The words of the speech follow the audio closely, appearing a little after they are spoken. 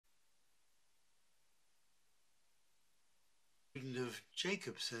of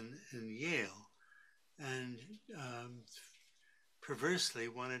Jacobson in Yale, and perversely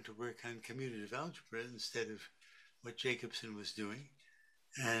wanted to work on commutative algebra instead of what Jacobson was doing.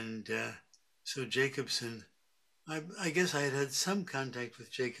 And so Jacobson, I guess I had had some contact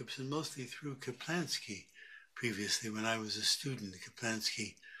with Jacobson, mostly through Kaplansky previously. When I was a student,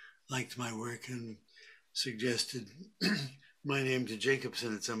 Kaplansky liked my work and suggested my name to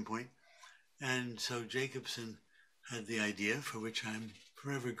Jacobson at some point. And so Jacobson had the idea, for which I'm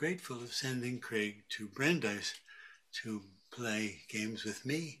forever grateful, of sending Craig to Brandeis to play games with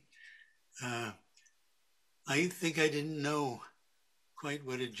me. I think I didn't know quite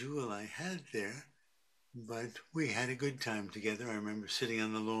what a jewel I had there, but we had a good time together. I remember sitting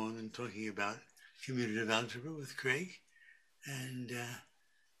on the lawn and talking about commutative algebra with Craig. And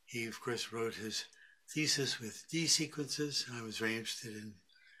he, of course, wrote his thesis with D sequences. I was very interested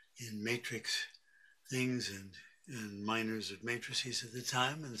in matrix things and minors of matrices at the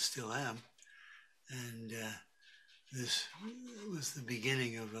time, and still am. And this was the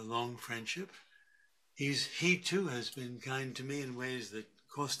beginning of a long friendship. He too has been kind to me in ways that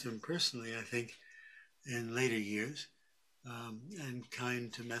cost him personally, I think, in later years, and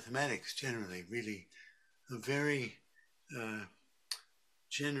kind to mathematics generally. Really a very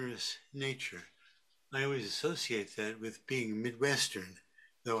generous nature. I always associate that with being Midwestern,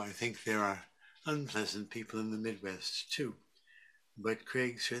 though I think there are unpleasant people in the Midwest too, but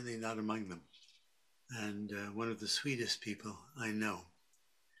Craig's certainly not among them, and one of the sweetest people I know,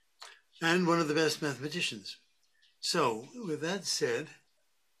 and one of the best mathematicians. So with that said,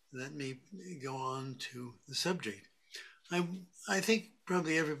 let me go on to the subject. I think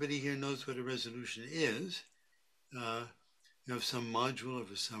probably everybody here knows what a resolution is. You have some module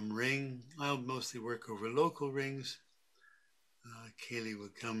over some ring. I'll mostly work over local rings. Kaylee will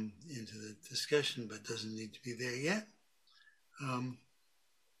come into the discussion, but doesn't need to be there yet.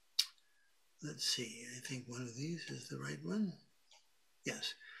 Let's see, I think one of these is the right one.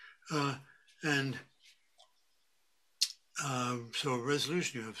 Yes. So a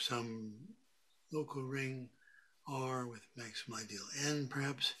resolution, you have some local ring R with maximum ideal N,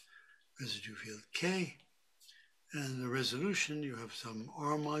 perhaps, residue field K. And the resolution, you have some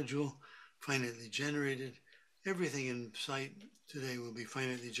R module, finitely generated. Everything in sight today will be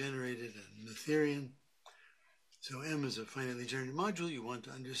finitely generated and Noetherian. So M is a finitely generated module. You want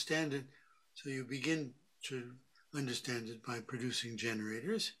to understand it. So you begin to understand it by producing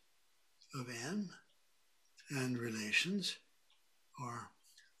generators of N and relations, or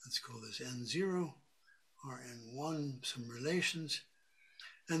let's call this N0, or N1, some relations.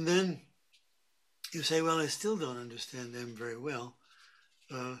 And then you say, well, I still don't understand M very well.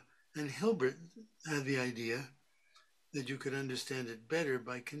 And Hilbert had the idea that you could understand it better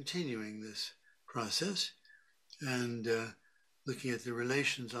by continuing this process and looking at the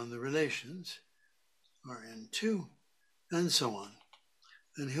relations on the relations, Rn2, and so on.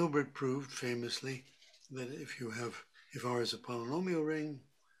 And Hilbert proved famously that if R is a polynomial ring,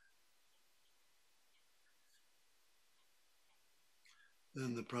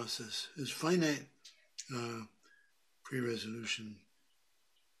 then the process is finite. Pre-resolution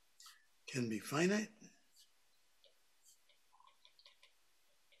can be finite.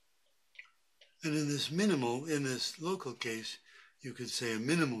 And in this local case, you could say a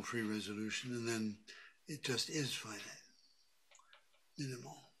minimal free resolution, and then it just is finite.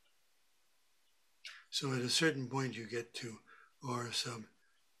 Minimal. So at a certain point, you get to R sub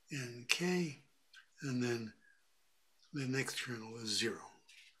nk, and then the next kernel is 0.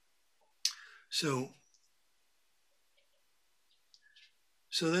 So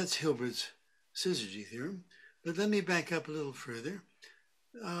that's Hilbert's syzygy theorem. But let me back up a little further.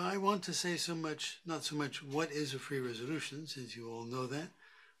 I want to say not so much what is a free resolution, since you all know that,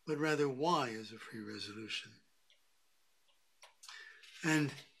 but rather why is a free resolution.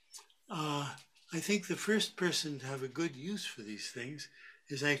 And I think the first person to have a good use for these things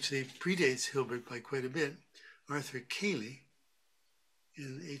actually predates Hilbert by quite a bit, Arthur Cayley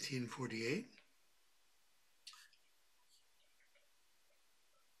in 1848.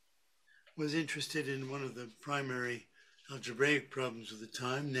 Was interested in one of the primary algebraic problems of the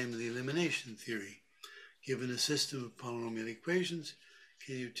time, namely elimination theory. Given a system of polynomial equations,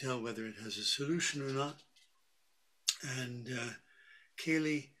 can you tell whether it has a solution or not? And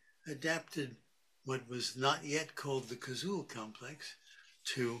Cayley adapted what was not yet called the Cazul complex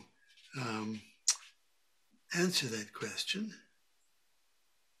to answer that question.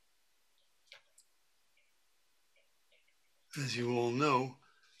 As you all know,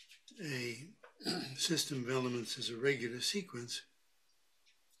 a system of elements is a regular sequence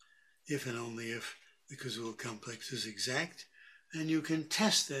if and only if the Cazul complex is exact, And you can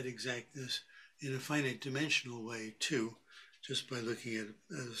test that exactness in a finite dimensional way too, just by looking at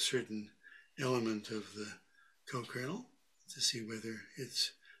a certain element of the co-kernel to see whether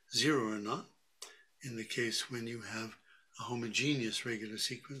it's zero or not. In the case when you have a homogeneous regular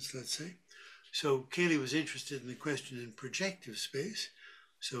sequence, let's say. So Cayley was interested in the question in projective space.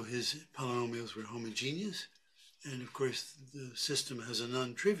 So his polynomials were homogeneous. And of course, the system has a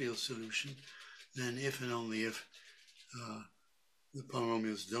non-trivial solution, then if and only if the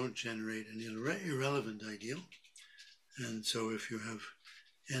polynomials don't generate an irrelevant ideal. And so if you have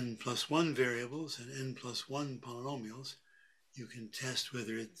n plus 1 variables and n plus 1 polynomials, you can test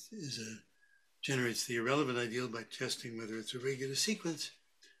whether it generates the irrelevant ideal by testing whether it's a regular sequence.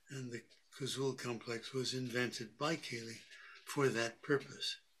 And the Koszul complex was invented by Cayley for that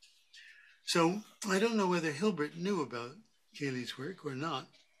purpose. So I don't know whether Hilbert knew about Cayley's work or not,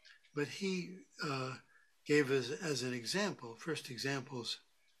 but he gave us as an example, first examples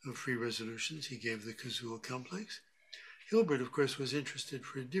of free resolutions, he gave the Koszul complex. Hilbert, of course, was interested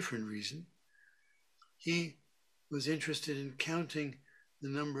for a different reason. He was interested in counting the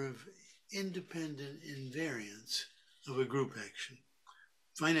number of independent invariants of a group action.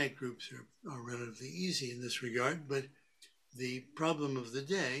 Finite groups are relatively easy in this regard, but the problem of the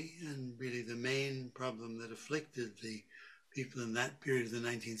day, and really the main problem that afflicted the people in that period of the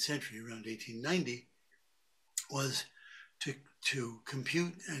 19th century, around 1890, was to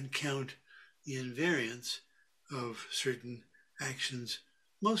compute and count the invariance of certain actions,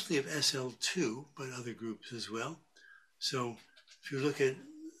 mostly of SL2, but other groups as well. So if you look at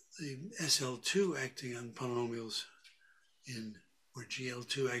the SL2 acting on polynomials or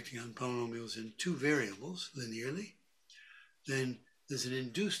GL2 acting on polynomials in two variables linearly, then there's an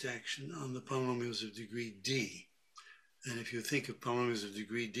induced action on the polynomials of degree D. And if you think of polynomials of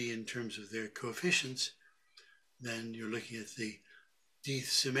degree D in terms of their coefficients, then you're looking at the D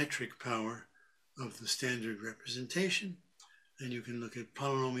symmetric power of the standard representation, and you can look at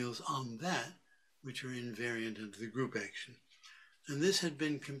polynomials on that which are invariant into the group action. And this had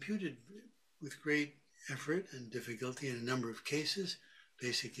been computed with great effort and difficulty in a number of cases.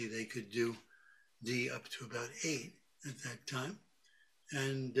 Basically, they could do D up to about 8 at that time.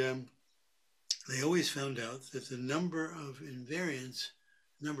 And they always found out that the number of invariants,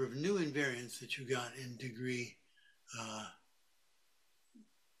 number of new invariants that you got in degree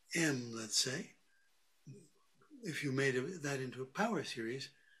M, let's say, if you made that into a power series,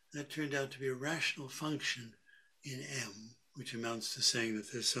 that turned out to be a rational function in M, which amounts to saying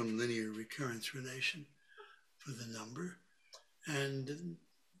that there's some linear recurrence relation for the number. And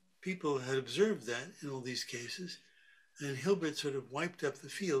people had observed that in all these cases, and Hilbert sort of wiped up the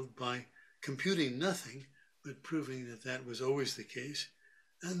field by computing nothing, but proving that that was always the case.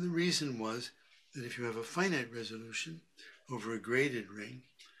 And the reason was that if you have a finite resolution over a graded ring,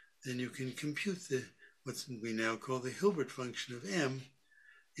 then you can compute what we now call the Hilbert function of M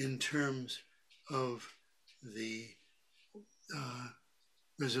in terms of the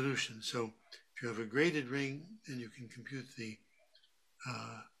resolution. So if you have a graded ring, then you can compute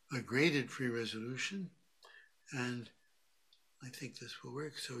a graded free resolution. And I think this will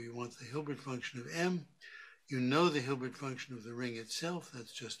work. So you want the Hilbert function of M. You know the Hilbert function of the ring itself.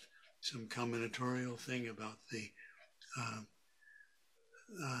 That's just some combinatorial thing about the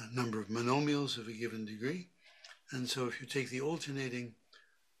number of monomials of a given degree. And so if you take the alternating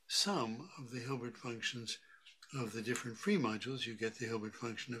sum of the Hilbert functions of the different free modules, you get the Hilbert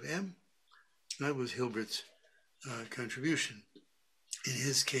function of M. That was Hilbert's contribution. In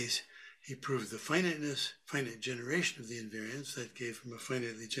his case, he proved the finite generation of the invariance that gave him a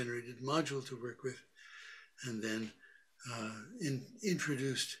finitely generated module to work with, and then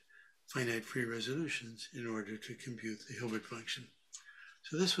introduced finite free resolutions in order to compute the Hilbert function.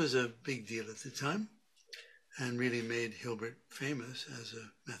 So this was a big deal at the time and really made Hilbert famous as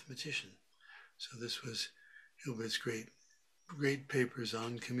a mathematician. So this was Hilbert's great papers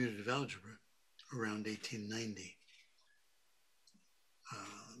on commutative algebra around 1890.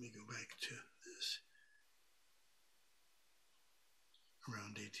 Let me go back to this.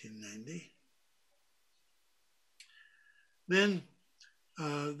 Around 1890. Then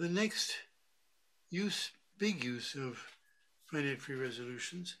the next big use of finite free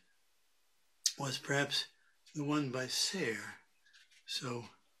resolutions was perhaps the one by Serre. So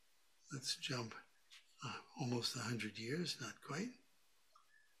let's jump almost 100 years, not quite.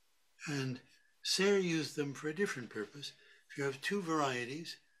 And Serre used them for a different purpose. If you have two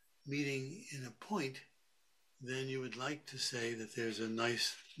varieties meeting in a point, then you would like to say that there's a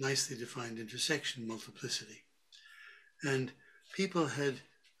nicely defined intersection multiplicity. And people had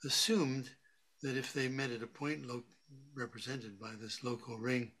assumed that if they met at a point represented by this local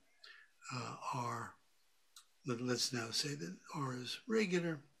ring R. Let's now say that R is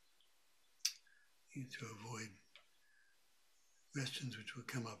regular. To avoid questions which will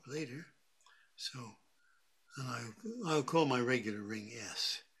come up later. So, and I'll call my regular ring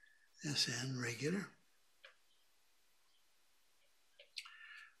S. Sn regular.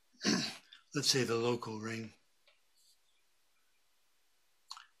 Let's say the local ring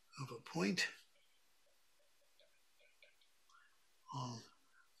of a point on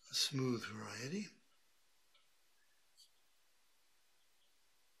a smooth variety.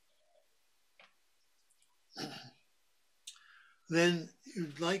 Then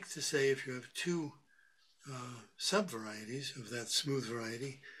you'd like to say if you have two subvarieties of that smooth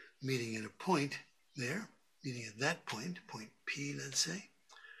variety meeting at a point there, meeting at that point, point P, let's say,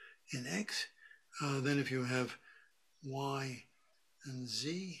 in X, then if you have Y and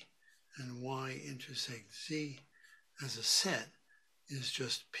Z, and Y intersect Z as a set is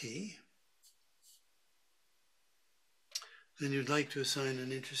just P, then you'd like to assign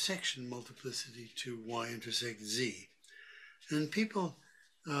an intersection multiplicity to Y intersect Z. And people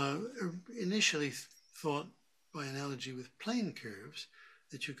initially thought, by analogy with plane curves,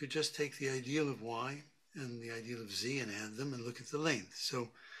 that you could just take the ideal of Y and the ideal of Z and add them and look at the length. So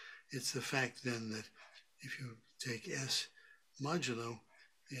it's the fact then that if you take S modulo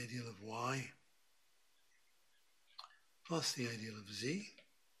the ideal of Y plus the ideal of Z,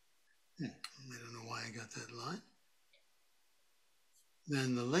 I don't know why I got that line,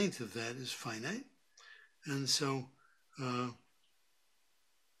 then the length of that is finite. And so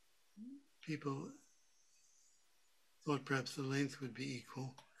people thought perhaps the length would be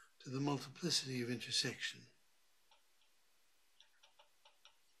equal to the multiplicity of intersection.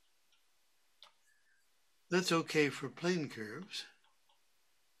 That's okay for plane curves,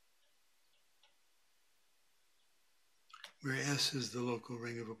 where S is the local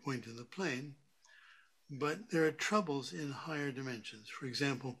ring of a point in the plane, but there are troubles in higher dimensions. For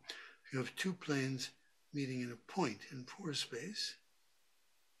example, if you have two planes meeting in a point in 4 space,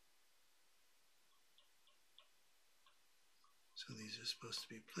 so these are supposed to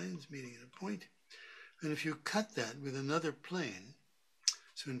be planes meeting at a point, and if you cut that with another plane,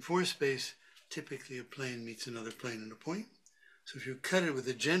 so in 4 space, typically a plane meets another plane in a point. So if you cut it with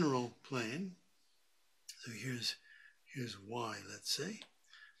a general plane, so here's Y, let's say,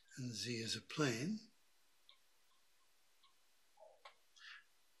 and Z is a plane,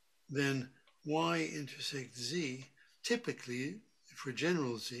 then Y intersect Z, typically, for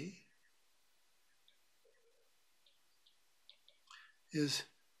general Z, is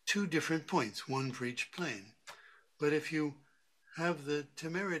 2 different points, one for each plane. But if you have the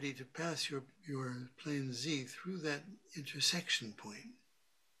temerity to pass your plane Z through that intersection point,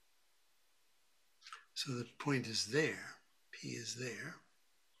 so the point is there, P is there,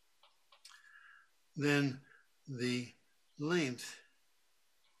 then the length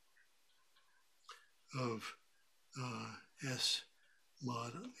of S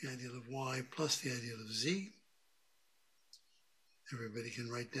mod, the ideal of Y plus the ideal of Z, everybody can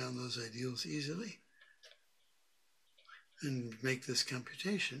write down those ideals easily and make this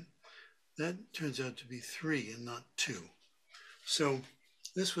computation. That turns out to be 3 and not 2. So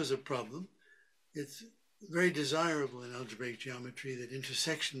this was a problem. It's very desirable in algebraic geometry that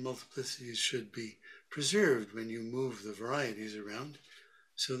intersection multiplicities should be preserved when you move the varieties around.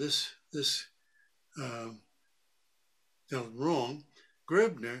 So this felt wrong.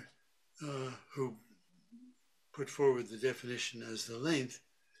 Gröbner, who put forward the definition as the length,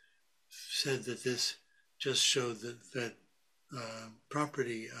 said that this just showed that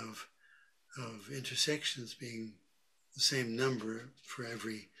property of intersections being the same number for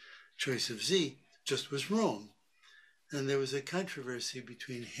every choice of Z just was wrong. And there was a controversy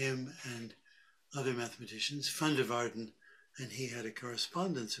between him and other mathematicians. Van der Waarden and he had a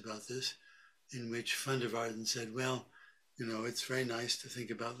correspondence about this, in which Van der Waarden said, well, you know, it's very nice to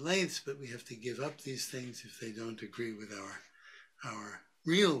think about lengths, but we have to give up these things if they don't agree with our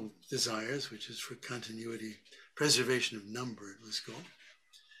real desires, which is for continuity, preservation of number, it was called.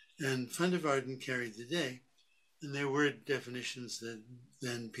 And Van der Waarden carried the day, and there were definitions that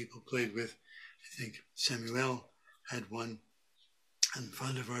then people played with. I think Samuel had one, and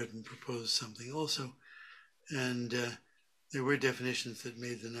Van der Waarden proposed something also. And there were definitions that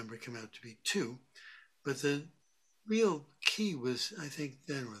made the number come out to be 2. But the real key was, I think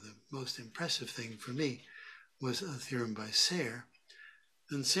then, or the most impressive thing for me, was a theorem by Serre.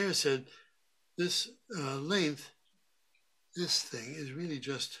 And Serre said, this length, this thing, is really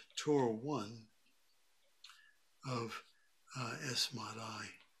just Tor 1 of S mod I,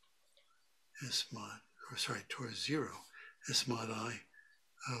 S mod, torus 0, S mod I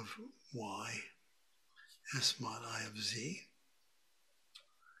of Y, S mod I of Z.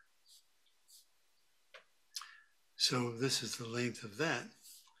 So this is the length of that.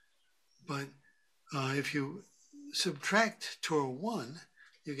 But if you subtract tor 1,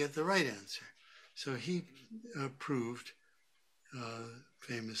 you get the right answer. So he proved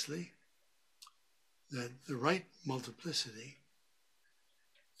famously that the right multiplicity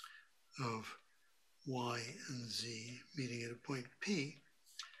of Y and Z meeting at a point P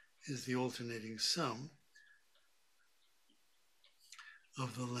is the alternating sum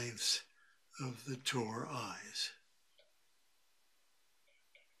of the lengths of the tor i's.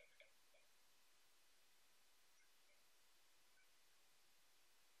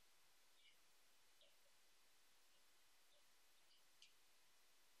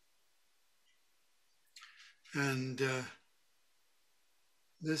 And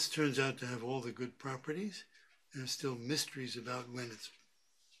this turns out to have all the good properties. There's still mysteries about when it's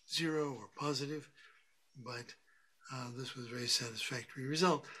 0 or positive, but this was a very satisfactory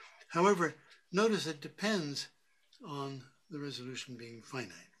result. However, notice it depends on the resolution being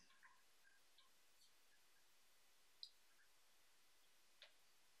finite.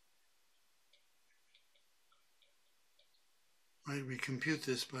 Right, we compute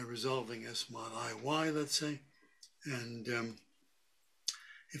this by resolving S mod IY, let's say, and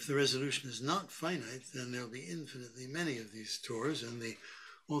if the resolution is not finite, then there'll be infinitely many of these tors, and the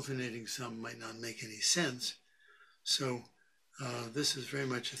alternating sum might not make any sense. So this is very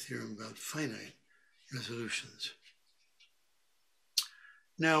much a theorem about finite resolutions.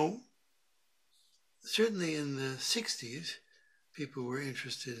 Now, certainly in the 60s, people were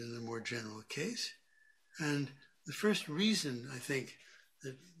interested in the more general case, and the first reason, I think,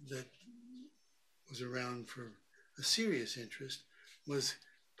 that was around for a serious interest was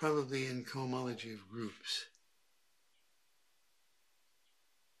probably in cohomology of groups.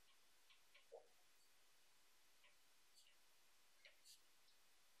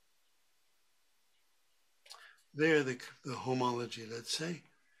 There, the homology, let's say,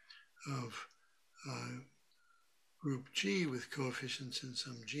 of group G with coefficients in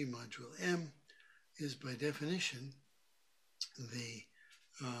some G module M is by definition the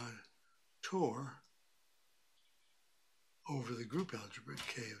tor over the group algebra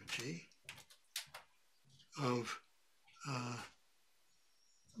K of G of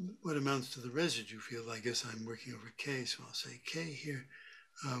what amounts to the residue field. I guess I'm working over K, so I'll say K here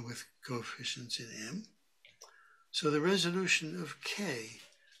with coefficients in M. So the resolution of K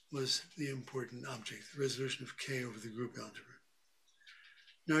was the important object, the resolution of K over the group algebra.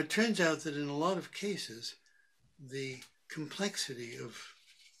 Now it turns out that in a lot of cases, the complexity of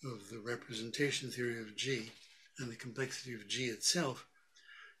the representation theory of G and the complexity of G itself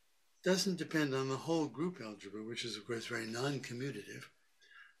doesn't depend on the whole group algebra, which is of course very non-commutative,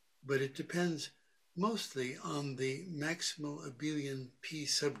 but it depends mostly on the maximal abelian P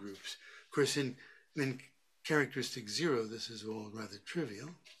subgroups. Of course, in characteristic 0, this is all rather trivial.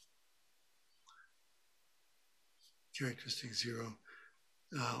 Characteristic 0,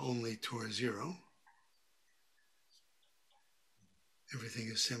 only tor 0. Everything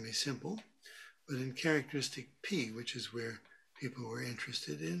is semi-simple. But in characteristic P, which is where people were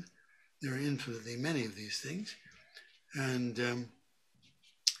interested in, there are infinitely many of these things. And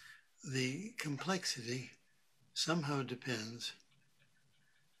the complexity somehow depends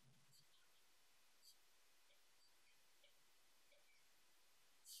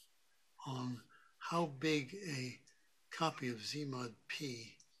on how big a copy of Z mod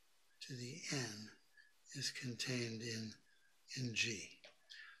P to the n is contained in G.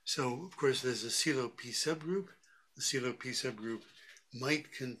 So, of course, there's a CeLO P subgroup. The CeLO P subgroup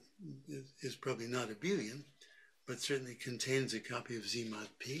is probably not abelian, but certainly contains a copy of Z mod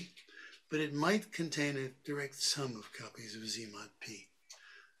P. But it might contain a direct sum of copies of Z mod P.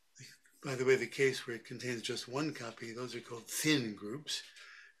 By the way, the case where it contains just one copy, those are called thin groups.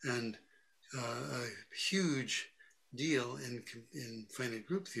 And a huge deal in finite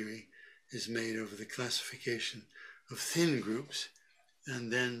group theory is made over the classification of thin groups.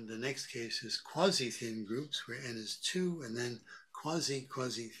 And then the next case is quasi-thin groups, where n is 2, and then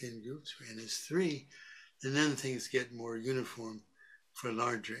quasi-thin groups, where n is 3. And then things get more uniform for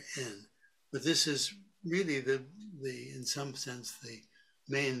larger n. But this is really in some sense, the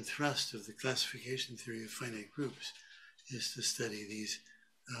main thrust of the classification theory of finite groups, is to study these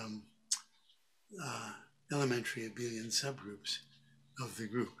elementary abelian subgroups of the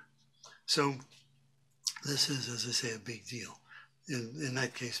group. So this is, as I say, a big deal. In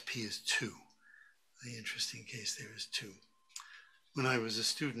that case, P is 2. The interesting case there is 2. When I was a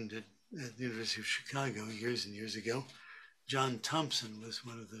student at at the University of Chicago years and years ago. John Thompson was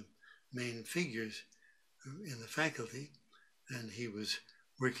one of the main figures in the faculty, and he was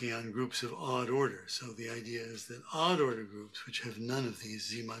working on groups of odd order. So the idea is that odd order groups, which have none of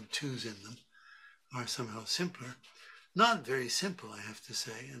these Zmod 2s in them, are somehow simpler. Not very simple, I have to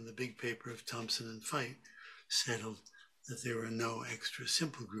say, and the big paper of Thompson and Feit settled that there were no extra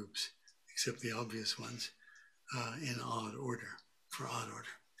simple groups, except the obvious ones, in odd order, for odd order.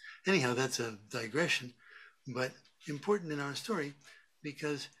 Anyhow, that's a digression, but important in our story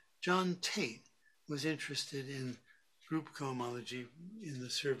because John Tate was interested in group cohomology in the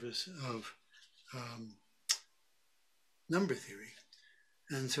service of number theory.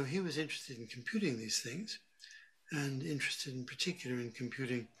 And so he was interested in computing these things and interested in particular in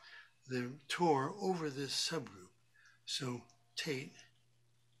computing the Tor over this subgroup. So Tate,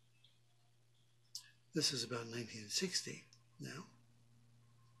 this is about 1960 now,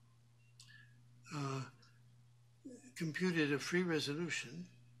 computed a free resolution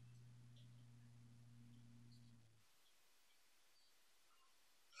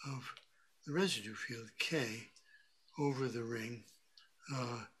of the residue field K over the ring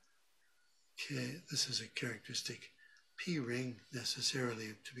K. This is a characteristic P ring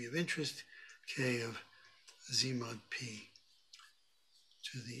necessarily to be of interest, K of Z mod P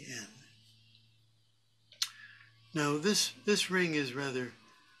to the N. Now this ring is rather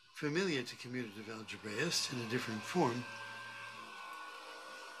familiar to commutative algebraists in a different form.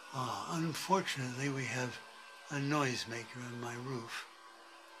 Unfortunately, we have a noisemaker on my roof.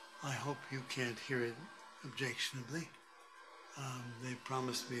 I hope you can't hear it objectionably. They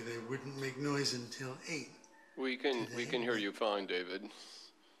promised me they wouldn't make noise until 8. We can hear you fine, David.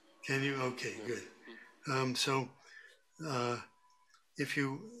 Can you? Okay, good. So if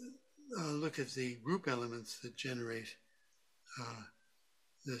you look at the group elements that generate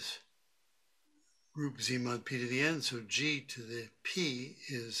this group Z mod P to the N, so G to the P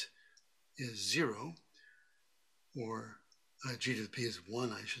is 0, or G to the P is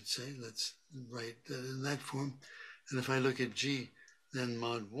 1, I should say. Let's write that in that form. And if I look at G, then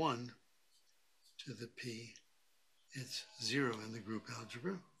mod 1 to the P, it's 0 in the group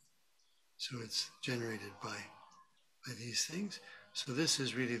algebra. So it's generated by these things. So this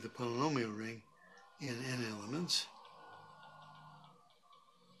is really the polynomial ring in n elements,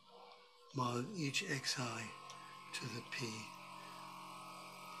 mod each xi to the P.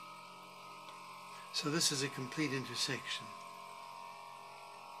 So this is a complete intersection.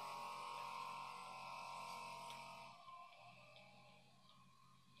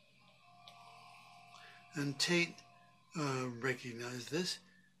 And Tate recognized this,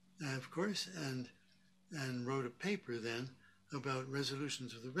 of course, and wrote a paper then about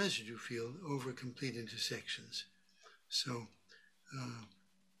resolutions of the residue field over complete intersections. So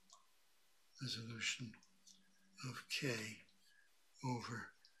resolution of K over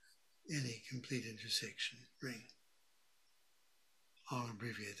any complete intersection ring. I'll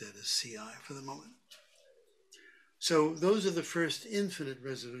abbreviate that as CI for the moment. So those are the first infinite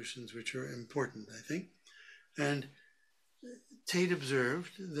resolutions which are important, I think. And Tate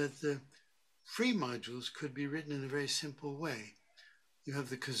observed that the free modules could be written in a very simple way. You have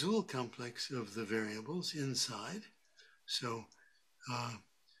the Cazul complex of the variables inside. So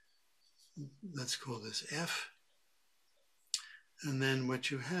let's call this F. And then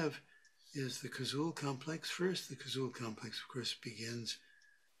what you have is the Cazul complex first. The Cazul complex, of course, begins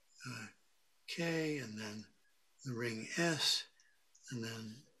K, and then the ring S, and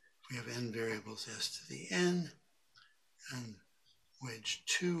then we have n variables S to the N, and wedge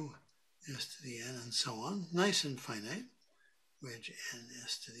 2 S to the N, and so on. Nice and finite. Wedge N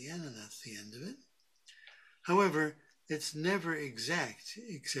S to the N, and that's the end of it. However, it's never exact,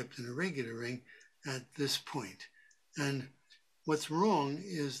 except in a regular ring, at this point. And what's wrong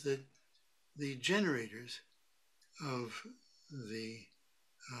is that the generators of the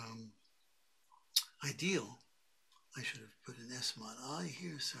ideal, I should have put an S mod I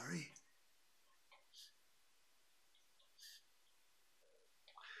here, sorry.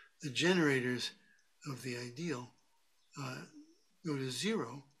 The generators of the ideal go to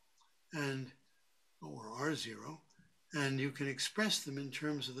 0 or are 0, and you can express them in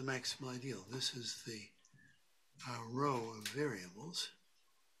terms of the maximal ideal. This is the row of variables.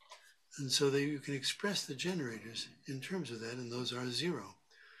 And so you can express the generators in terms of that, and those are 0.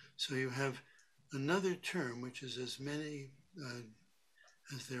 So you have another term which is as many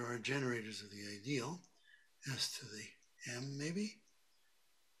as there are generators of the ideal, S to the M maybe,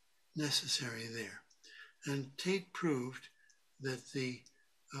 necessary there. And Tate proved that the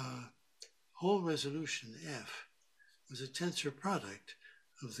whole resolution F was a tensor product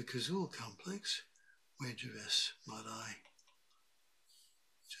of the Cazul complex, wedge of S mod I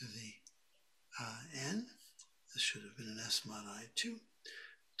to the n. This should have been an S mod I too,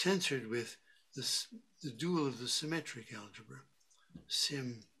 tensored with the dual of the symmetric algebra,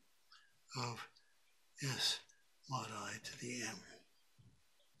 sim of S mod I to the m.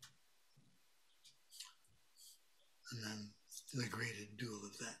 And then the graded dual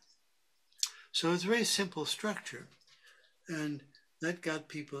of that. So it's a very simple structure, and that got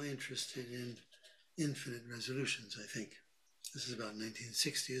people interested in infinite resolutions, I think. This is about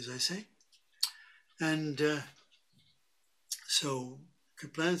 1960, as I say. And so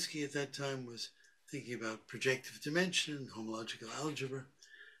Kaplansky at that time was thinking about projective dimension, homological algebra,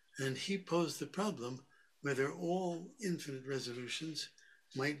 and he posed the problem whether all infinite resolutions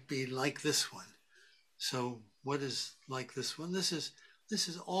might be like this one. So what is like this one? This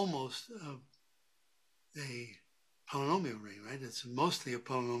is almost a polynomial ring, right? It's mostly a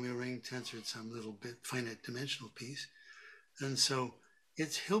polynomial ring tensored some little bit finite dimensional piece. And so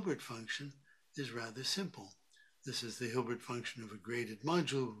its Hilbert function is rather simple. This is the Hilbert function of a graded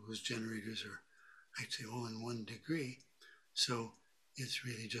module whose generators are actually all in 1 degree. So it's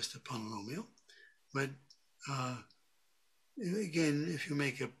really just a polynomial. But again, if you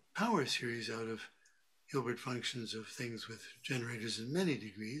make a power series out of Hilbert functions of things with generators in many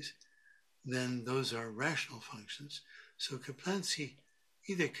degrees, then those are rational functions. So Kaplansky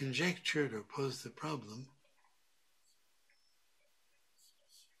either conjectured or posed the problem.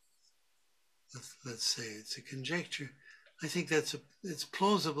 Let's say it's a conjecture. I think it's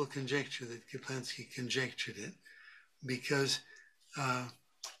plausible conjecture that Kaplansky conjectured it, because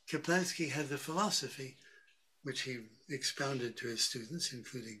Kaplansky had the philosophy which he expounded to his students,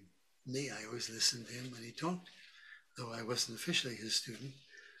 including me. I always listened to him when he talked, though I wasn't officially his student.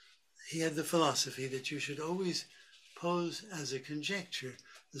 He had the philosophy that you should always pose as a conjecture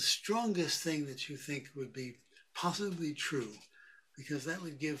the strongest thing that you think would be possibly true, because that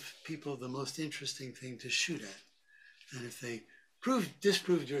would give people the most interesting thing to shoot at. And if they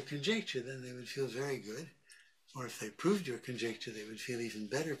disproved your conjecture, then they would feel very good. Or if they proved your conjecture, they would feel even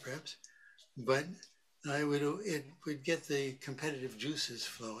better, perhaps. But it would get the competitive juices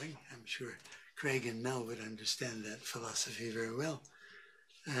flowing. I'm sure Craig and Mel would understand that philosophy very well.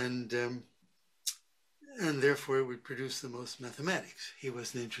 And therefore it would produce the most mathematics. He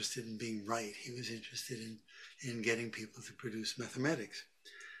wasn't interested in being right. He was interested in getting people to produce mathematics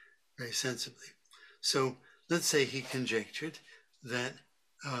very sensibly. So let's say he conjectured that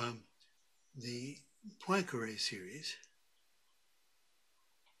the Poincare series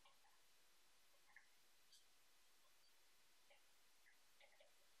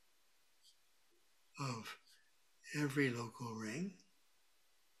of every local ring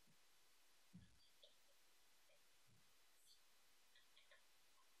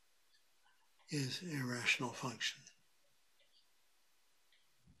is a rational function.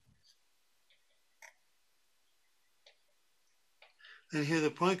 And here the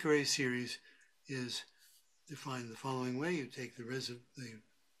Poincare series is defined the following way. You take the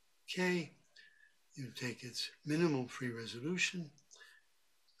K, you take its minimal free resolution,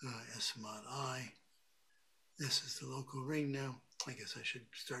 S mod I. This is the local ring now. I guess I should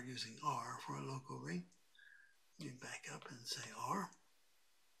start using R for a local ring. Let me back up and say R.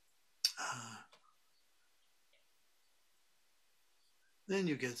 Then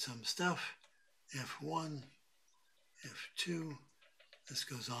you get some stuff, F1, F2. This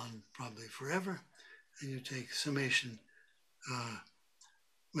goes on probably forever. And you take summation.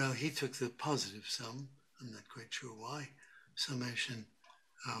 Well, he took the positive sum. I'm not quite sure why. Summation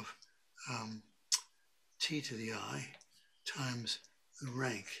of T to the I times the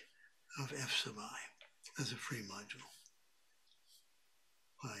rank of F sub I as a free module.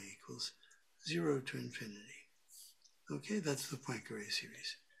 Y equals 0 to infinity. Okay, that's the Poincare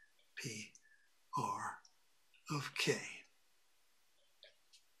series, P R of K.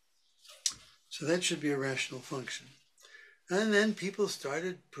 So that should be a rational function. And then people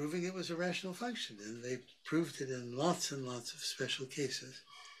started proving it was a rational function, and they proved it in lots and lots of special cases.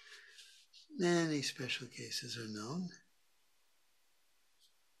 Many special cases are known.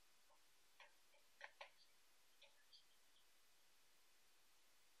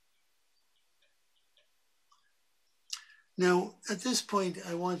 Now, at this point,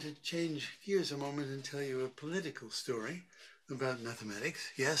 I want to change gears a moment and tell you a political story about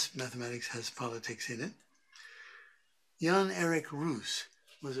mathematics. Yes, mathematics has politics in it. Jan Erik Roos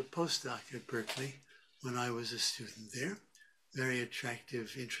was a postdoc at Berkeley when I was a student there. Very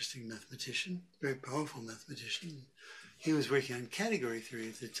attractive, interesting mathematician, very powerful mathematician. He was working on category theory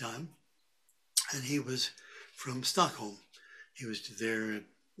at the time, and he was from Stockholm. he was there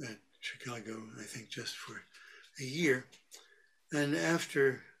at Chicago, I think, just for a year. And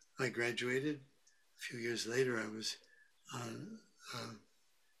after I graduated, a few years later, I was on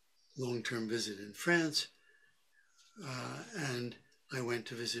a long-term visit in France, and I went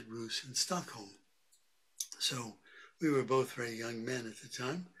to visit Roos in Stockholm. So we were both very young men at the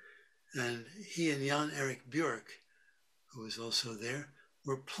time, and he and Jan Erik Björk, who was also there,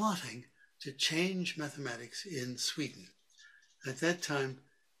 were plotting to change mathematics in Sweden. At that time,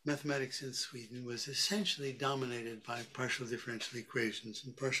 mathematics in Sweden was essentially dominated by partial differential equations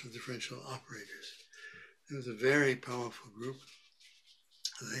and partial differential operators. It was a very powerful group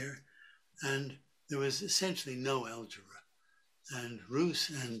there, and there was essentially no algebra. And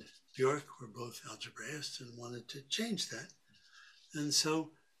Roos and Björk were both algebraists and wanted to change that. And so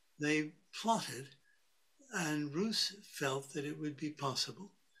they plotted, and Roos felt that it would be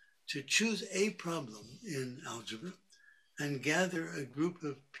possible to choose a problem in algebra and gather a group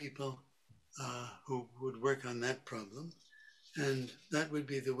of people who would work on that problem, and that would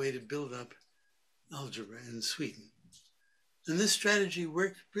be the way to build up algebra in Sweden. And this strategy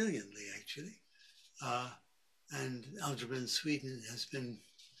worked brilliantly, actually. And algebra in Sweden has been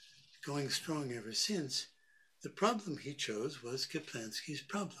going strong ever since. The problem he chose was Kaplansky's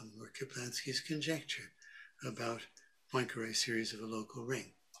problem, or Kaplansky's conjecture about Poincare series of a local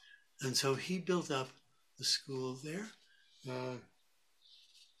ring. And so he built up the school there.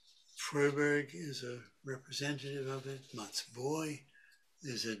 Freiberg is a representative of it. Mats Boy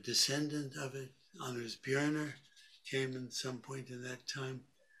is a descendant of it. Anders Björner came at some point in that time.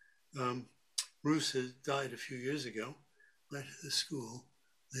 Roos died a few years ago, but the school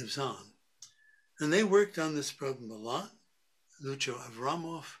lives on. And they worked on this problem a lot. Lucho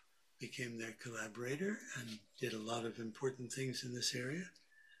Avramov became their collaborator and did a lot of important things in this area.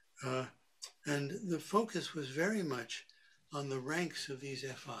 And the focus was very much on the ranks of these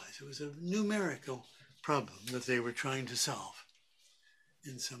FIs. It was a numerical problem that they were trying to solve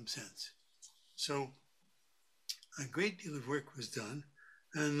in some sense. So a great deal of work was done,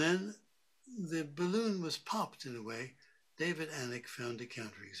 and then the balloon was popped in a way. David Anik found a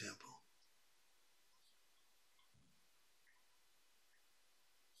counterexample.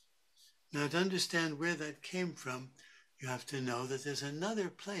 Now, to understand where that came from, you have to know that there's another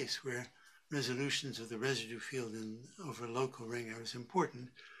place where resolutions of the residue field over a local ring are important,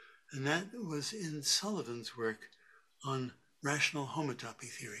 and that was in Sullivan's work on rational homotopy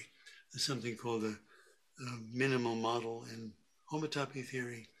theory. There's something called a minimal model in homotopy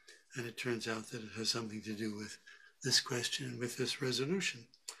theory, and it turns out that it has something to do with this question, with this resolution.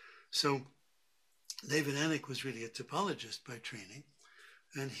 So David Anik was really a topologist by training,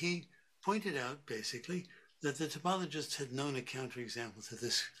 and he pointed out basically that the topologists had known a counterexample to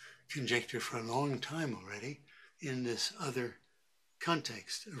this conjecture for a long time already in this other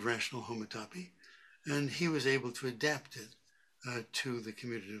context of rational homotopy, and he was able to adapt it to the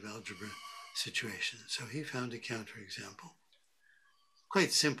commutative algebra situation. So he found a counterexample.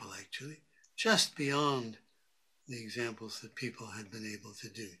 Quite simple, actually, just beyond the examples that people had been able to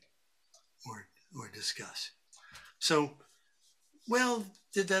do or discuss. So, well,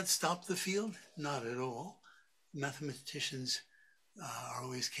 did that stop the field? Not at all. Mathematicians are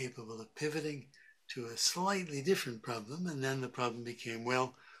always capable of pivoting to a slightly different problem, and then the problem became,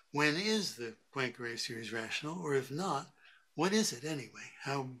 well, when is the Poincare series rational, or if not, what is it anyway?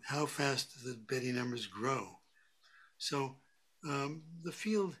 How fast do the Betti numbers grow? So the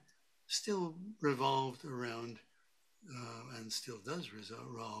field still revolved around, and still does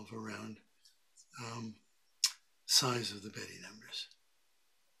revolve around, size of the Betti numbers.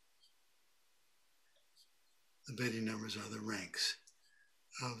 The Betti numbers are the ranks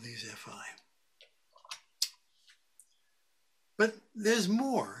of these Fi. But there's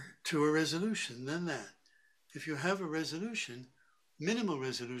more to a resolution than that. If you have a resolution, minimal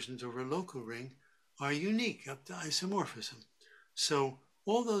resolutions over a local ring are unique up to isomorphism. So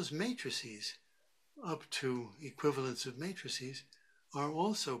all those matrices up to equivalence of matrices are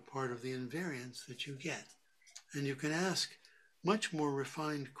also part of the invariance that you get. And you can ask much more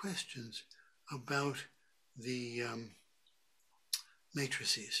refined questions about the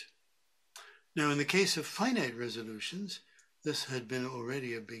matrices. Now, in the case of finite resolutions, this had been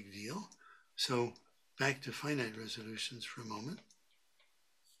already a big deal. So back to finite resolutions for a moment.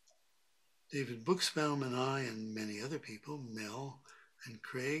 David Buchsbaum and I and many other people, Mel and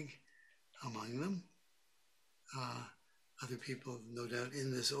Craig among them, other people no doubt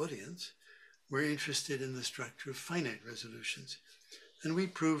in this audience, were interested in the structure of finite resolutions. And we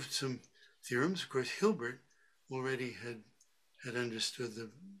proved some theorems. Of course, Hilbert already had understood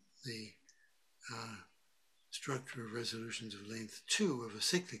the structure of resolutions of length 2 of a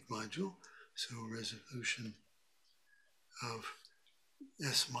cyclic module. So resolution of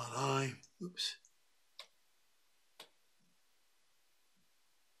S mod I,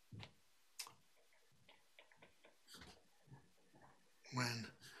 when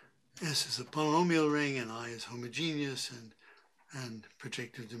S is a polynomial ring and I is homogeneous and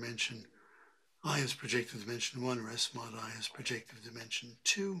projective dimension, I is projective dimension 1, or S mod I is projective dimension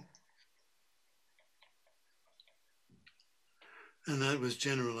 2. And that was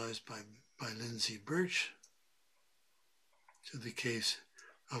generalized by Lindsay Birch to the case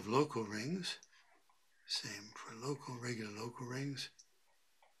of local rings. Same for regular local rings,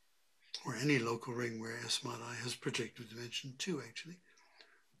 or any local ring where S mod I has projective dimension 2, actually.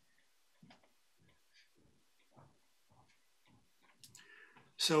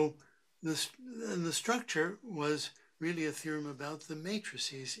 So the structure was really a theorem about the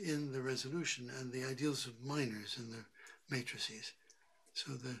matrices in the resolution and the ideals of minors in the matrices.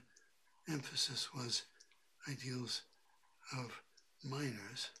 So the emphasis was ideals of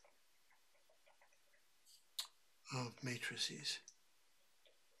minors of matrices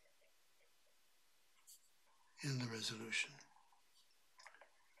in the resolution.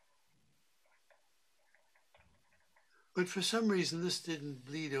 But for some reason, this didn't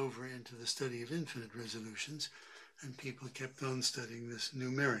bleed over into the study of infinite resolutions, and people kept on studying this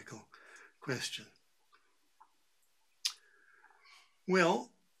numerical question. Well,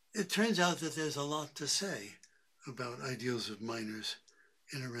 it turns out that there's a lot to say about ideals of minors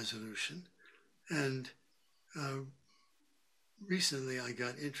in a resolution, and recently I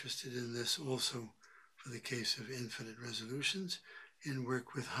got interested in this also for the case of infinite resolutions in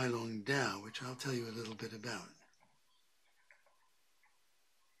work with Hailong Dao, which I'll tell you a little bit about.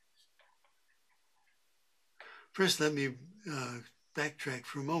 First, let me backtrack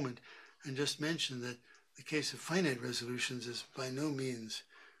for a moment and just mention that the case of finite resolutions is by no means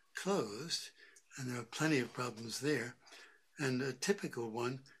closed, and there are plenty of problems there. And a typical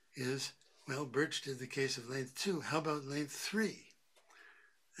one is, well, Birch did the case of length 2. How about length 3?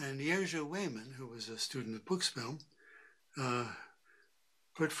 And Jerzy Weyman, who was a student of Buxbaum,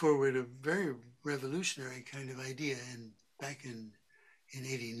 put forward a very revolutionary kind of idea back in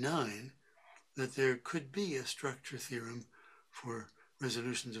 89, that there could be a structure theorem for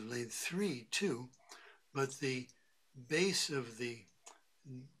resolutions of length 3 too, but the base of the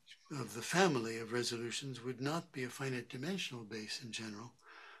family of resolutions would not be a finite dimensional base in general,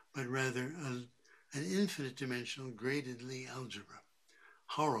 but rather an infinite dimensional graded Lie algebra.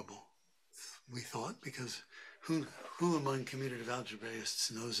 Horrible, we thought, because who among commutative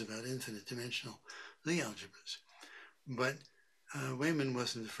algebraists knows about infinite dimensional Lie algebras? But Weyman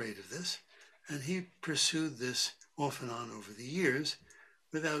wasn't afraid of this, and he pursued this off and on over the years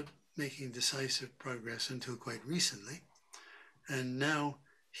without making decisive progress until quite recently. And now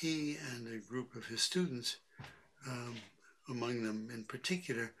he and a group of his students, among them in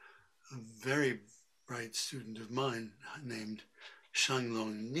particular, a very bright student of mine named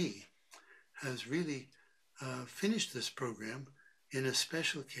Shanglong Ni, has really finished this program in a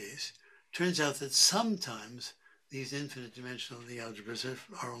special case. Turns out that sometimes these infinite dimensional Lie algebras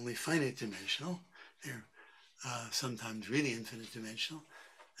are only finite dimensional. They're sometimes really infinite dimensional.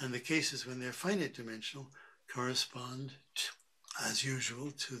 And the cases when they're finite dimensional correspond, as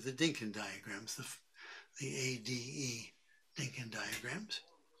usual, to the Dinkin diagrams, the ADE Dinkin diagrams.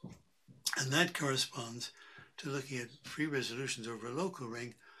 And that corresponds to looking at free resolutions over a local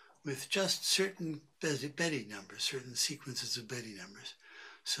ring with just certain Betti numbers, certain sequences of Betti numbers.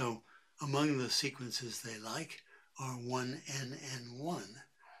 So among the sequences they like are 1NN1,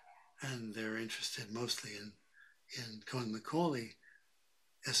 and they're interested mostly in Cohen-Macaulay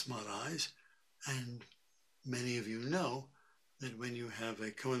S mod I's, and many of you know that when you have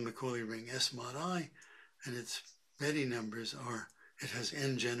a Cohen-Macaulay ring S mod I, and its Betti numbers are, it has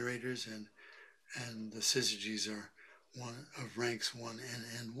n generators, and the syzygies are of ranks 1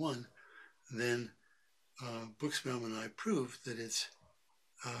 and n1, then Buxbaum and I proved that it's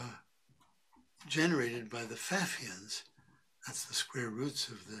generated by the Pfaffians. That's the square roots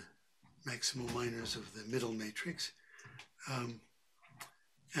of the maximal minors of the middle matrix.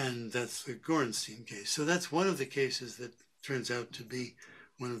 And that's the Gorenstein case. So that's one of the cases that turns out to be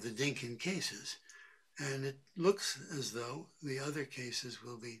one of the Dinkin cases. And it looks as though the other cases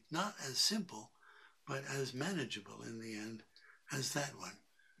will be not as simple, but as manageable in the end as that one.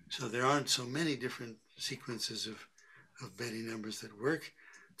 So there aren't so many different sequences of Betti numbers that work.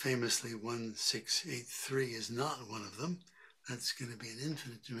 Famously, 1683 is not one of them. That's going to be an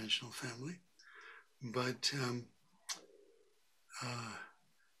infinite dimensional family. But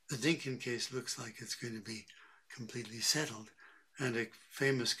the Dinkin case looks like it's going to be completely settled. And a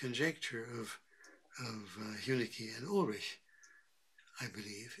famous conjecture of Hünicke and Ulrich, I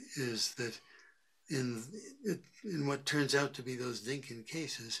believe, is that in what turns out to be those Dynkin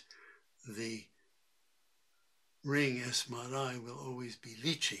cases, the ring S mod I will always be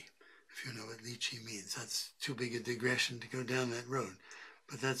Lichy, if you know what Lichy means. That's too big a digression to go down that road.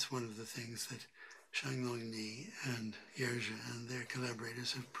 But that's one of the things that Shanglong Ni and Yerja and their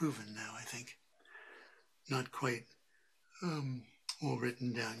collaborators have proven now, I think. Not quite all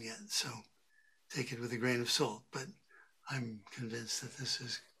written down yet, so take it with a grain of salt. But I'm convinced that this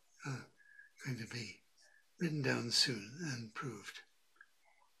is going to be written down soon and proved.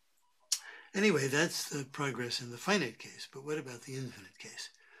 Anyway, that's the progress in the finite case, but what about the infinite case?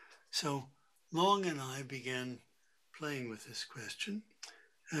 So Long and I began playing with this question,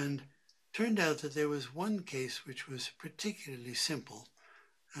 and turned out that there was one case which was particularly simple,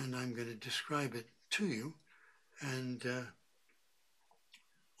 and I'm going to describe it to you, and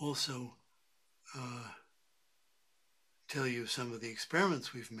also tell you some of the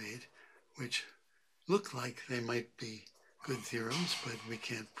experiments we've made, which look like they might be good theorems, but we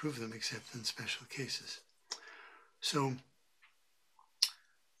can't prove them except in special cases. So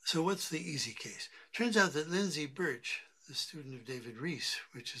what's the easy case? Turns out that Lindsay Birch, the student of David Rees,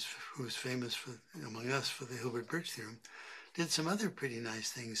 who is famous among us for the Hilbert-Birch theorem, did some other pretty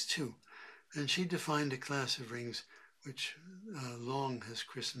nice things too. And she defined a class of rings which Long has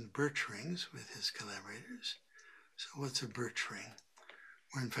christened Birch rings with his collaborators. So what's a Birch ring?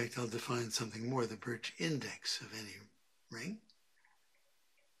 Or in fact, I'll define something more, the Birch index of any ring.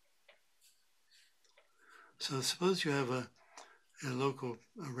 So suppose you have a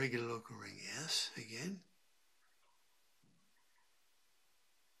regular local ring S again.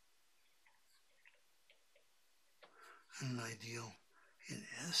 And an ideal in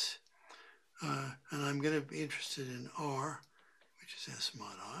S. And I'm going to be interested in R, which is S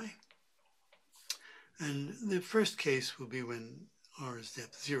mod I. And the first case will be when R is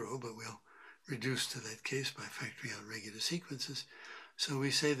depth 0, but we'll reduce to that case by factoring out regular sequences. So we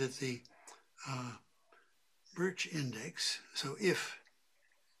say that the Birch index, so if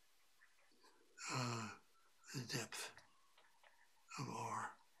the depth of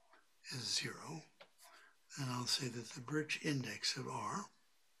R is 0, then I'll say that the Birch index of R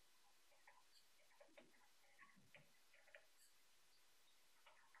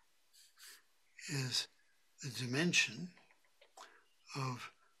is the dimension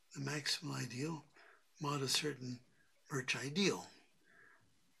of the maximal ideal mod a certain Birch ideal.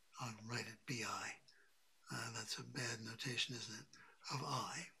 I'll write it BI. That's a bad notation, isn't it? Of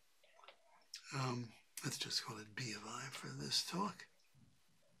I. Let's just call it B of I for this talk.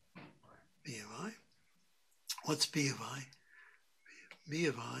 B of I. What's B of I? B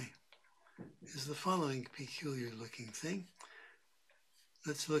of I is the following peculiar looking thing.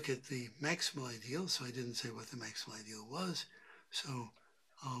 Let's look at the maximal ideal. So I didn't say what the maximal ideal was. So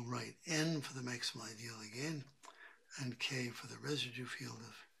I'll write N for the maximal ideal again, and K for the residue field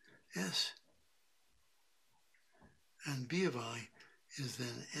of S. And B of I is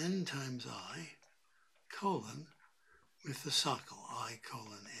then N times I colon with the socle I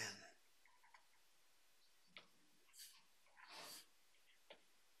colon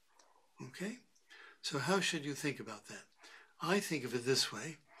N. Okay? So how should you think about that? I think of it this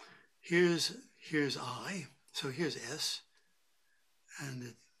way. Here's I, so here's S, and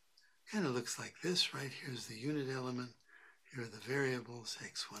it kind of looks like this, right? Here's the unit element, here are the variables,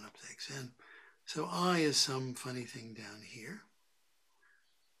 x1 up to xn. So I is some funny thing down here.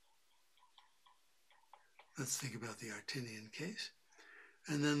 Let's think about the Artinian case.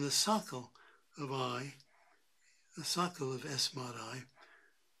 And then the socle of I, the socle of S mod I,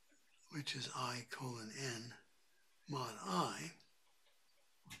 which is I colon N mod I,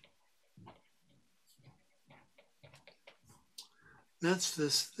 that's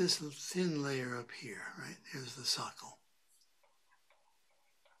this thin layer up here, right? Here's the socle.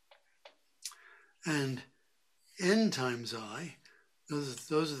 And N times I,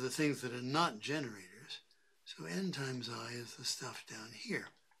 those are the things that are not generators. So N times I is the stuff down here.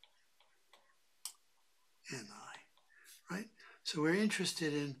 Ni, right? So we're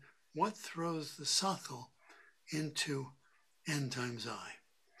interested in what throws the socle into N times I.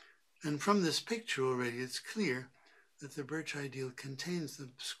 And from this picture already, it's clear that the Birch ideal contains the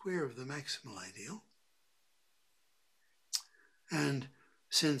square of the maximal ideal. And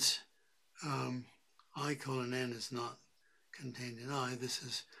since I colon N is not contained in I, this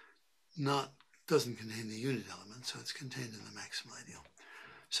is doesn't contain the unit element, so it's contained in the maximal ideal.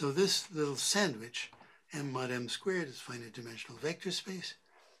 So this little sandwich, M mod M squared, is finite dimensional vector space,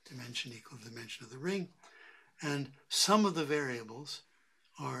 dimension equal to dimension of the ring. And some of the variables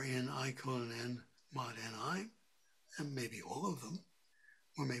are in I colon n mod ni, and maybe all of them,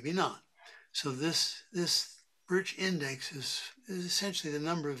 or maybe not. So this Birch index is essentially the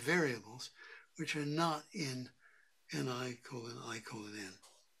number of variables which are not in ni colon I colon n.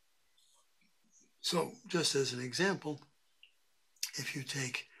 So just as an example, if you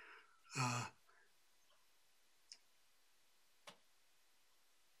take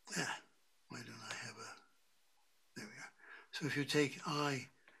why don't I have a, there we are. So if you take I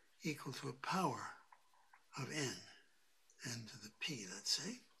equal to a power of n to the p, let's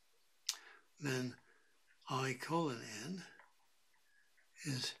say, then I colon n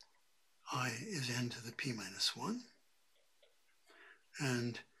is n to the p minus 1,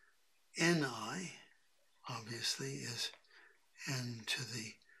 and ni obviously is n to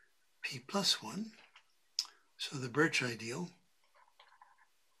the p plus 1. So the Birch ideal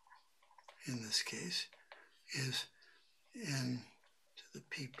in this case is n to the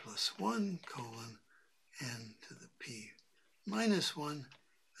p plus 1 colon n to the p minus 1,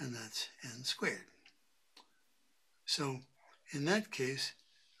 and that's n squared. So in that case,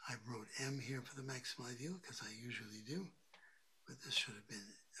 I wrote m here for the maximum ideal because I usually do, but this should have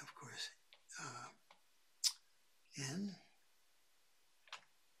been, of course, n.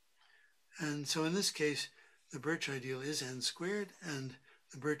 And so in this case, the Birch ideal is n squared, and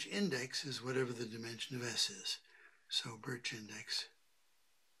the Birch index is whatever the dimension of S is. So Birch index,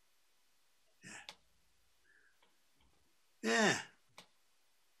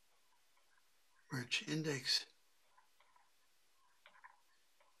 Birch index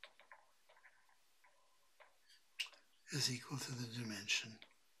is equal to the dimension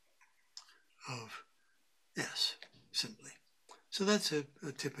of S, simply. So that's a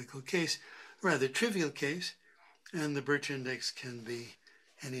typical case, a rather trivial case, and the Birch index can be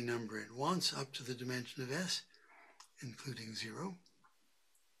any number it wants up to the dimension of S, including 0.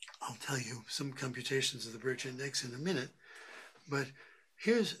 I'll tell you some computations of the Birch index in a minute, but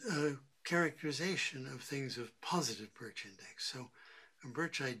here's a characterization of things of positive Birch index. So a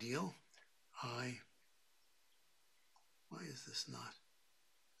Birch ideal, why is this not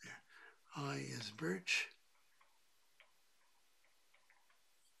there? I is Birch.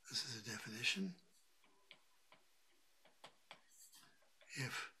 This is a definition.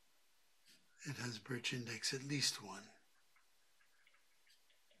 If it has Birch index at least 1.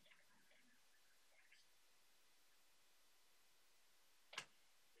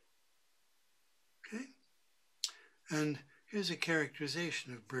 Okay? And here's a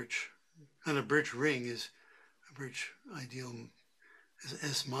characterization of Birch. And a Birch ring is a Birch ideal, is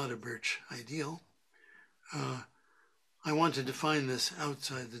S mod a Birch ideal. I want to define this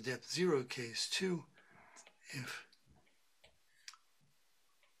outside the depth 0 case too. If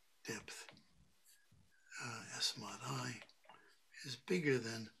depth S mod I is bigger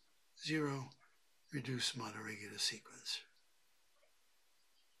than 0, reduce mod a regular sequence.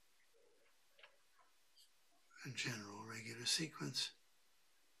 A general regular sequence,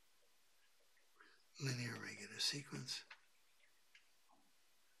 linear regular sequence,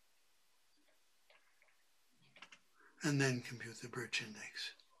 and then compute the Birch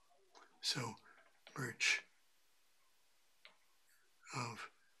index. So Birch of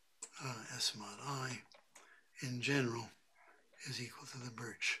S mod I in general is equal to the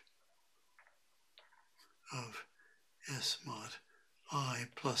Birch of S mod I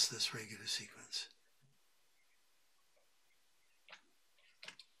plus this regular sequence,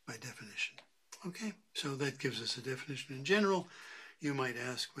 by definition. Okay, so that gives us a definition in general. You might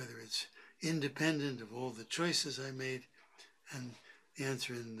ask whether it's independent of all the choices I made, and the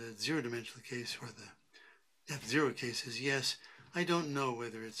answer in the zero-dimensional case or the depth 0 case is yes. I don't know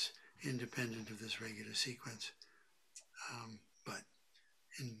whether it's independent of this regular sequence, but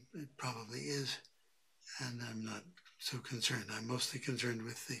it probably is, and I'm not so concerned. I'm mostly concerned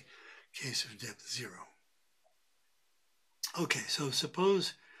with the case of depth 0. Okay, so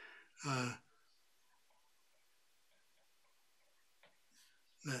suppose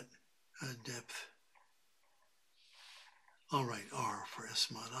that depth, I'll write R for S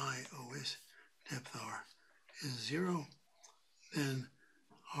mod I always, depth R is 0, then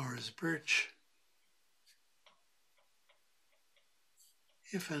R is Birch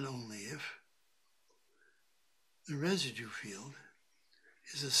if and only if the residue field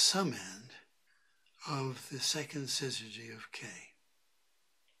is a summand of the second syzygy of K.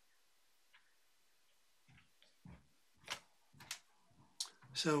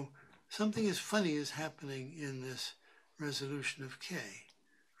 So something as funny is happening in this resolution of K,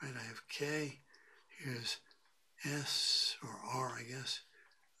 right? I have K, here's S, or R, I guess,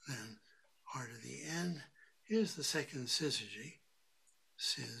 then R to the N, here's the second syzygy,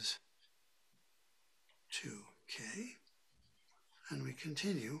 sys 2k, and we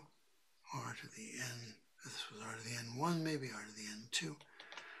continue r to the n, this was r to the n1, maybe r to the n2,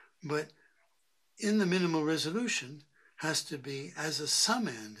 but in the minimal resolution has to be, as a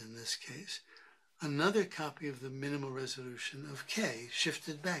summand in this case, another copy of the minimal resolution of k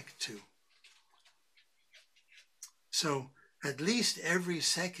shifted back to. So at least every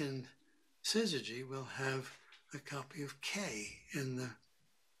second syzygy will have a copy of k in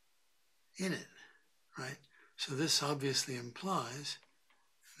it, right? So this obviously implies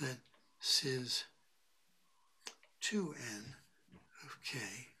that sys 2n of k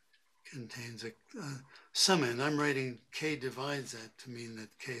contains a summand. I'm writing k divides that to mean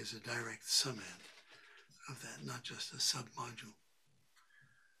that k is a direct summand of that, not just a submodule.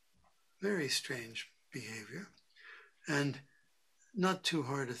 Very strange behavior, and not too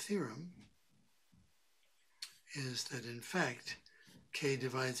hard a theorem is that in fact k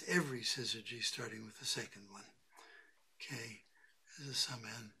divides every syzygy starting with the second one. K is a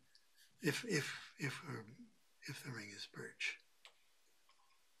summand if the ring is Birch.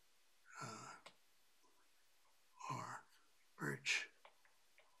 R Birch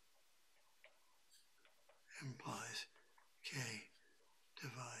implies k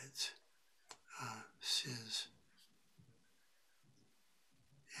divides sys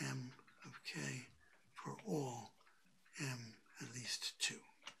m of k for all m at least 2.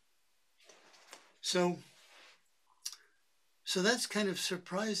 So that's kind of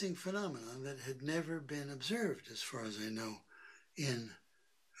surprising phenomenon that had never been observed, as far as I know, in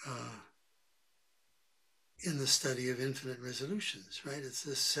the study of infinite resolutions, right? It's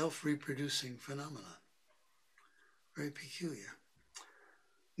this self-reproducing phenomenon. Very peculiar.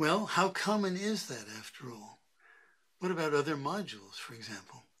 Well, how common is that after all? What about other modules, for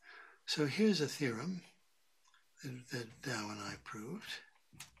example? So here's a theorem that Dow and I proved.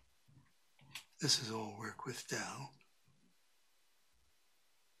 This is all work with Dow.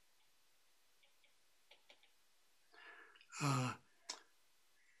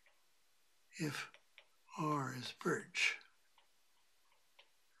 If R is Birch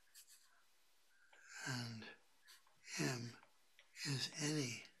and M is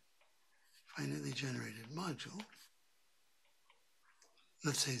any finitely generated module,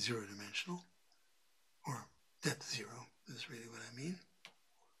 let's say zero-dimensional, or depth zero is really what I mean.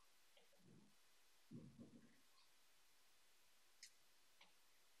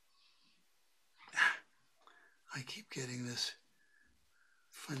 I keep getting this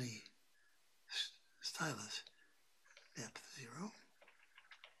funny stylus, depth zero.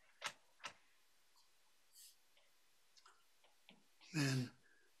 Then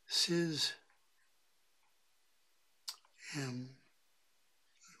sys m,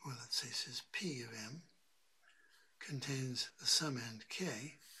 or let's say sys p of m, contains the summand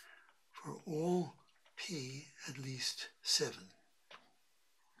k for all p at least 7.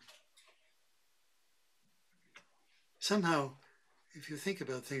 Somehow, if you think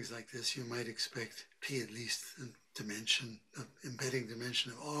about things like this, you might expect p at least dimension, embedding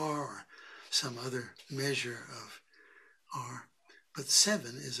dimension of r, or some other measure of r. But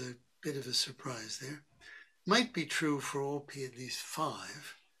 7 is a bit of a surprise there. Might be true for all p at least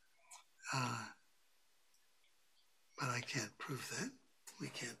 5, but I can't prove that. We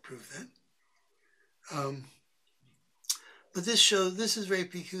can't prove that. But this is very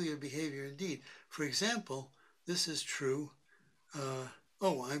peculiar behavior indeed. For example, this is true,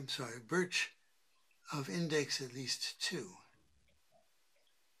 Birch of index at least 2.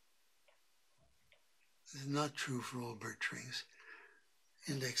 This is not true for all Birch rings.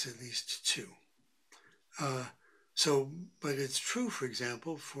 Index at least 2. But it's true, for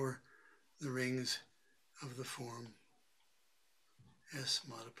example, for the rings of the form S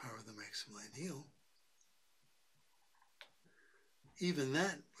mod a power of the maximal ideal. Even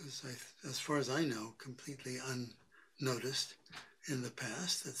that was, as far as I know, completely unnoticed in the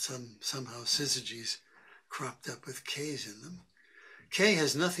past, that somehow syzygies cropped up with K's in them. K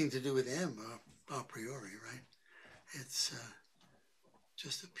has nothing to do with M a priori, right? It's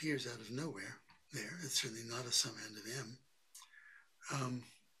just appears out of nowhere there. It's certainly not a summand of M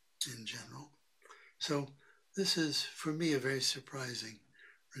in general. So this is, for me, a very surprising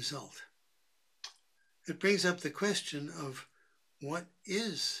result. It brings up the question of what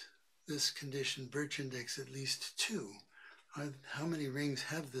is this condition, Birch index at least 2? How many rings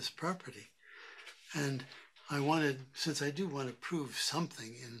have this property? And I wanted, since I do want to prove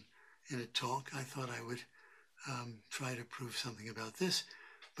something in a talk, I thought I would try to prove something about this.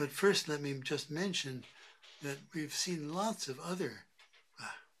 But first, let me just mention that we've seen lots of other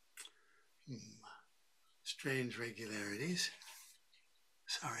strange regularities.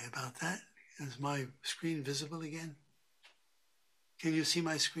 Sorry about that. Is my screen visible again? Can you see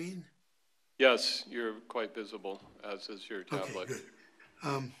my screen? Yes, you're quite visible, as is your tablet. Okay,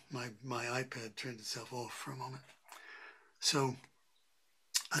 good. My iPad turned itself off for a moment. So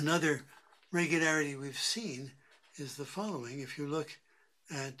another regularity we've seen is the following. If you look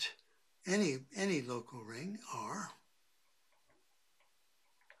at any local ring R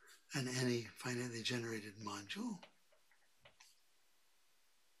and any finitely generated module,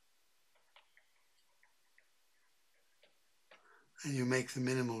 and you make the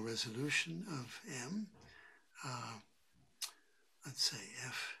minimal resolution of M, let's say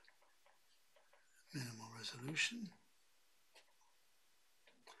F minimal resolution,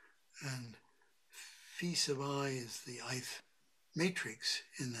 and phi sub I is the ith matrix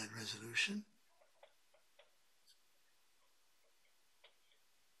in that resolution.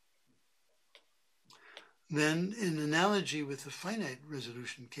 Then, in analogy with the finite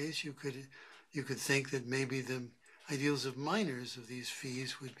resolution case, you could think that maybe the ideals of minors of these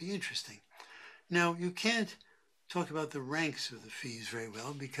phis would be interesting. Now, you can't talk about the ranks of the phis very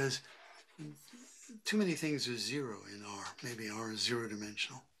well because too many things are zero in R. Maybe R is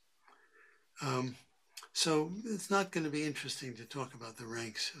zero-dimensional. So it's not going to be interesting to talk about the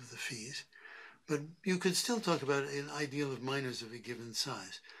ranks of the phis, but you could still talk about an ideal of minors of a given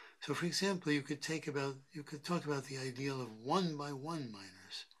size. So, for example, you could talk about the ideal of 1 by 1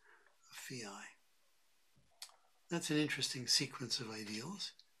 minors of phi I. That's an interesting sequence of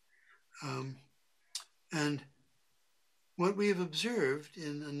ideals. And what we have observed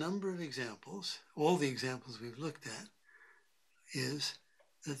in a number of examples, all the examples we've looked at, is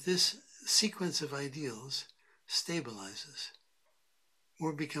that this sequence of ideals stabilizes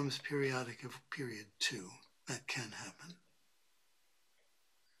or becomes periodic of period 2. That can happen.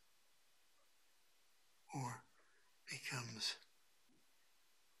 Or becomes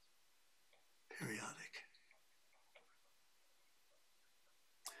periodic.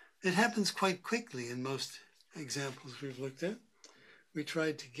 It happens quite quickly in most examples we've looked at. We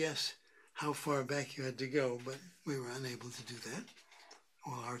tried to guess how far back you had to go, but we were unable to do that.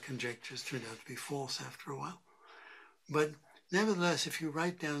 All our conjectures turned out to be false after a while. But nevertheless, if you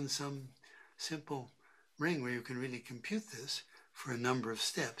write down some simple ring where you can really compute this for a number of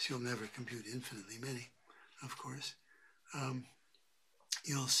steps, you'll never compute infinitely many, of course,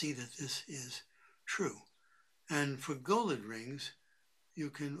 you'll see that this is true. And for Golod rings, you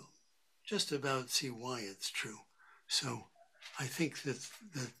can just about see why it's true. So I think that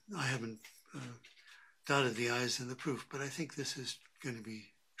I haven't dotted the I's in the proof, but I think this is going to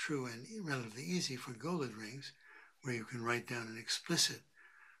be true and relatively easy for Golod rings, where you can write down an explicit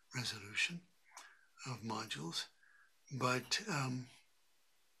resolution of modules. But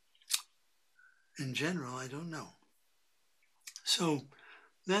in general, I don't know. So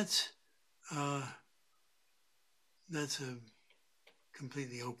that's a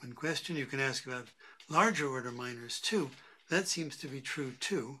completely open question. You can ask about larger order minors too. That seems to be true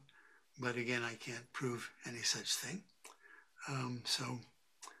too, but again, I can't prove any such thing. So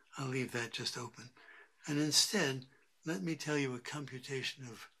I'll leave that just open. And instead, let me tell you a computation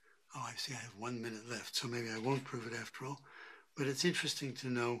of, oh, I see I have 1 minute left, so maybe I won't prove it after all. But it's interesting to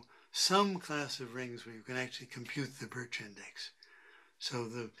know some class of rings where you can actually compute the Birch index. So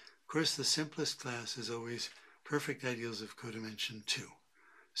of course, the simplest class is always perfect ideals of codimension 2.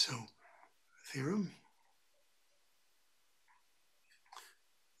 So theorem,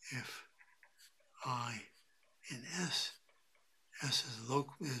 if I in S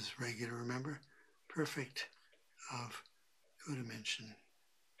is regular, remember, perfect of codimension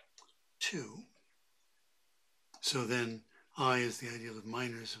 2. So then I is the ideal of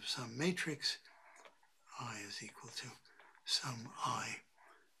minors of some matrix. I is equal to some I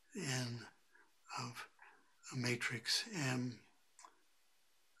n of a matrix M,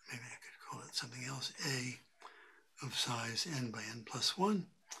 maybe I could call it something else, A of size n by n plus 1,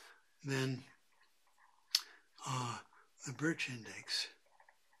 then the Birch index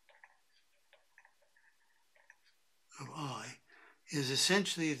of I is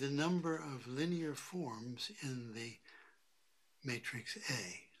essentially the number of linear forms in the matrix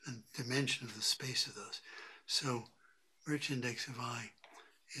A, the dimension of the space of those. So Birch index of I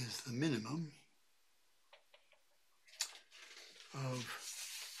is the minimum of,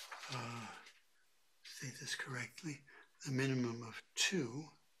 state this correctly, the minimum of 2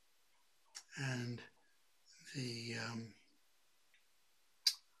 and the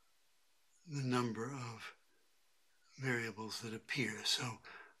number of variables that appear. So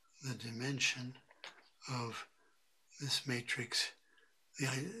the dimension of this matrix, the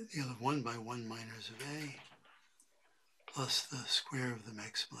ideal of 1 by 1 minors of A plus the square of the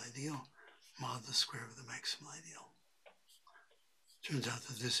maximal ideal mod the square of the maximal ideal. Turns out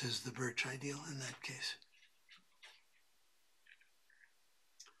that this is the Birch ideal in that case.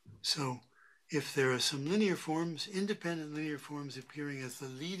 So if there are some linear forms, independent linear forms appearing as the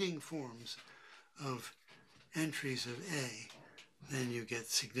leading forms of entries of A, then you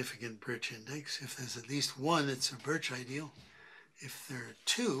get significant Birch index. If there's at least one, it's a Birch ideal. If there are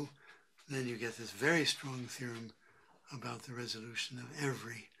two, then you get this very strong theorem about the resolution of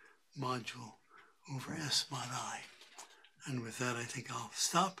every module over S mod I. And with that, I think I'll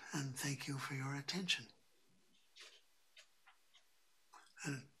stop and thank you for your attention.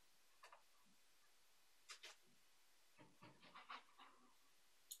 And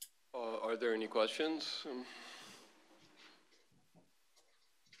Are there any questions?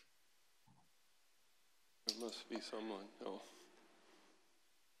 There must be someone. No.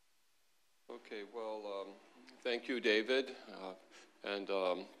 Okay, well, thank you, David.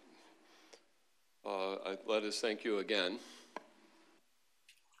 Let us thank you again.